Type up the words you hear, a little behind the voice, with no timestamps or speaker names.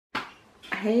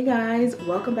Hey guys,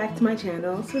 welcome back to my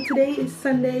channel. So today is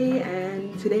Sunday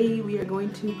and today we are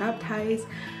going to baptize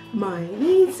my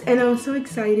niece and I'm so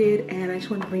excited and I just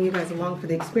want to bring you guys along for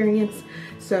the experience.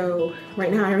 So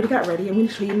right now I already got ready. I'm going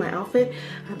to show you my outfit.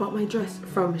 I bought my dress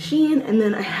from SHEIN and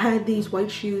then I had these white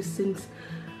shoes since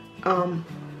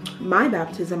my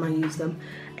baptism. I used them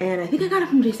and I think I got it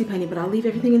from Penney, but I'll leave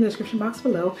everything in the description box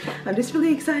below. I'm just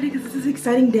really excited because this is an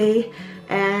exciting day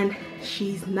and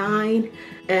she's 9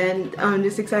 and I'm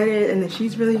just excited, and then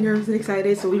she's really nervous and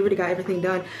excited. So we already got everything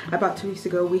done. About 2 weeks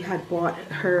ago we had bought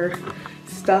her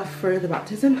stuff for the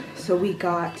baptism. So we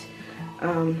got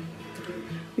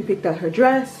we picked out her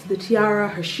dress, the tiara,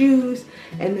 her shoes,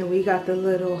 and then we got the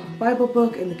little Bible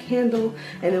book and the candle,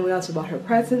 and then we also bought her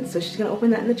presents. So she's gonna open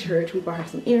that in the church. We bought her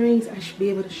some earrings. I should be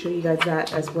able to show you guys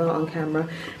that as well on camera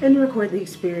and record the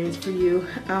experience for you.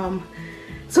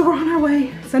 So we're on our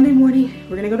way. Sunday morning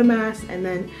we're gonna go to mass, and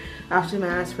then after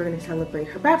mass we're gonna celebrate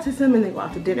her baptism and then go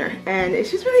out to dinner. And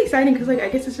it's just really exciting because, like, I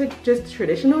guess it's like just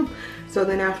traditional. So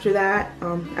then after that,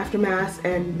 after mass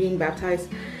and being baptized,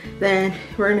 then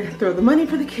we're gonna throw the money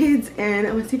for the kids, and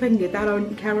I'm gonna see if I can get that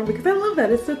on camera because I love that.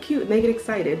 It's so cute and they get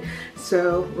excited.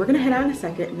 So we're gonna head out in a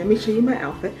second. Let me show you my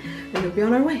outfit and we'll be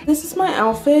on our way. This is my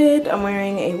outfit. I'm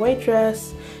wearing a white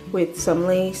dress with some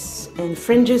lace and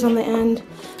fringes on the end.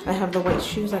 I have the white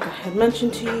shoes like I had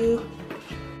mentioned to you.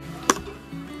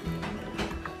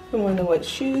 I'm wearing the white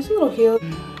shoes, a little heel.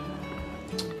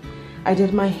 I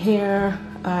did my hair.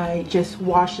 I just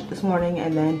washed it this morning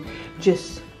and then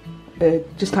just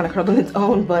kind of curled on its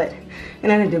own, and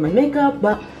then I did my makeup,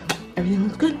 but everything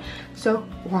looks good. So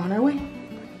we're on our way.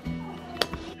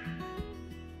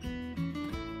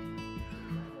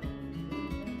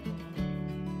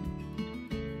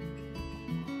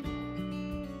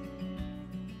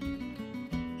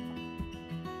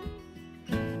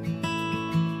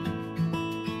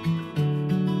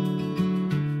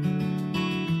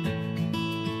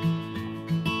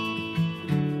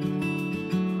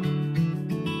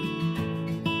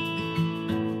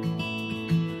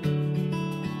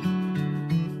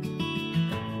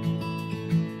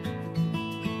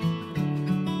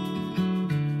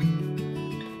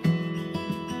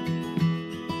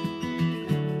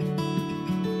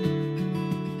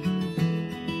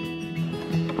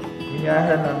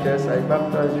 Mikaela, I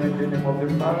baptize you in the name of the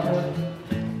Father,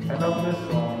 and of the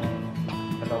Son,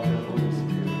 and of the Holy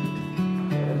Spirit.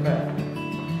 Amen.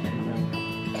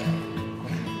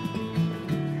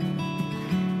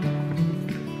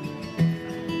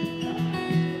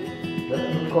 Let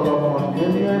me call upon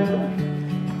Gideon.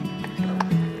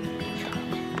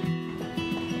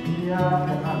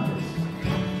 Hernandez.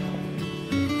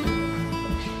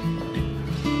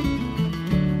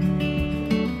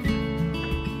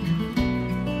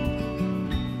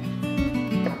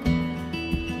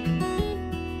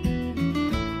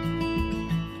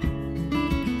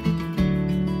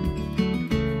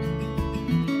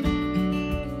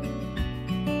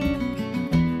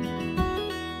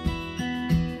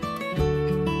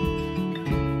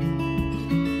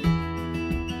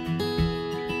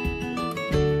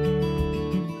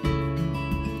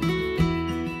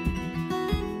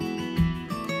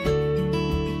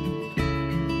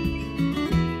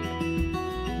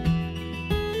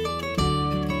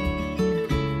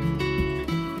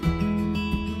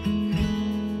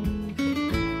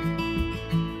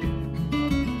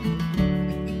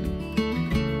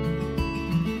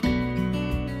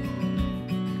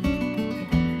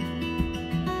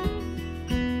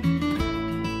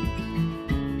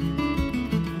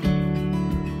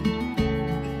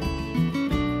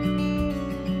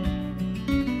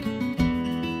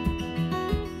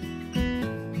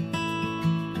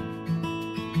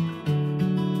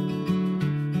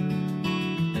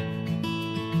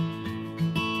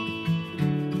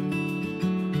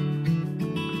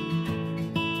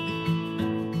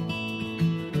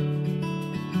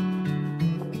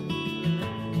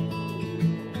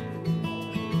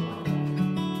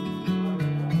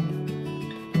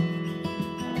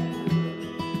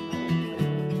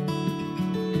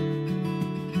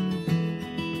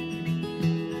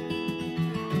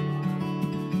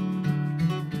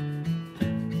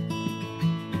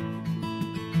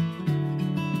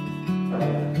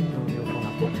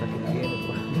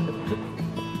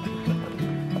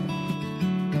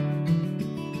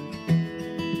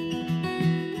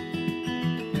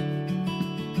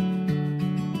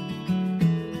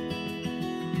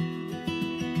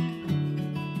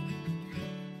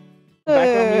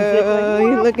 Oh,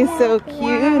 you're looking so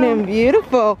cute and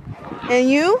beautiful. And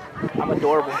you? I'm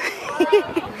adorable.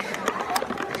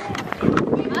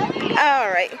 All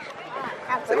right.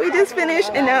 So we just finished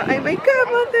and now I'm my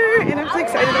godmother and I'm so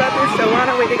excited about this. So we're on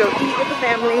our way to go eat with the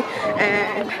family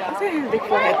and what's that big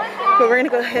forehead? But we're gonna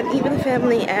go ahead and eat with the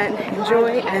family and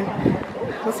enjoy, and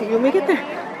we'll see you when we get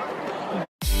there.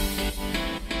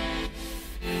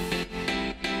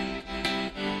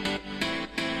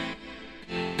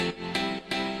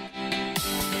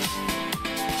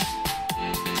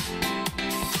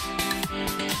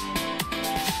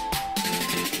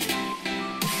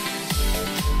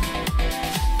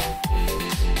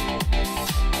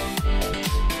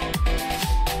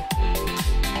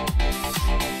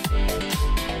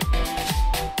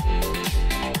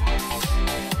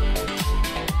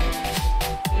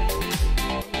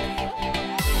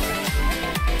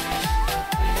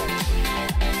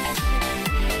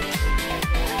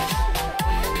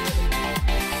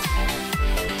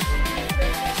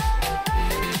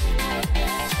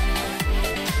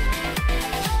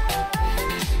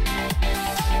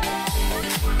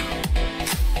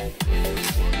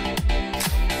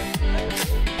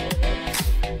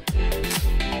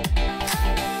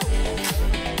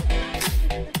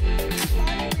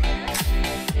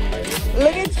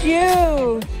 Look at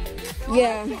you.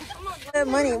 Yeah.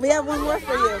 Money. We have one more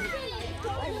for you.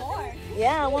 One more?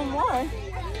 Yeah, one more.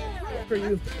 For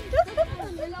you.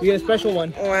 We got a special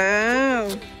one. Wow.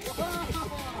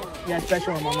 Yeah,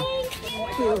 special one, Mama.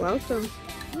 You're welcome.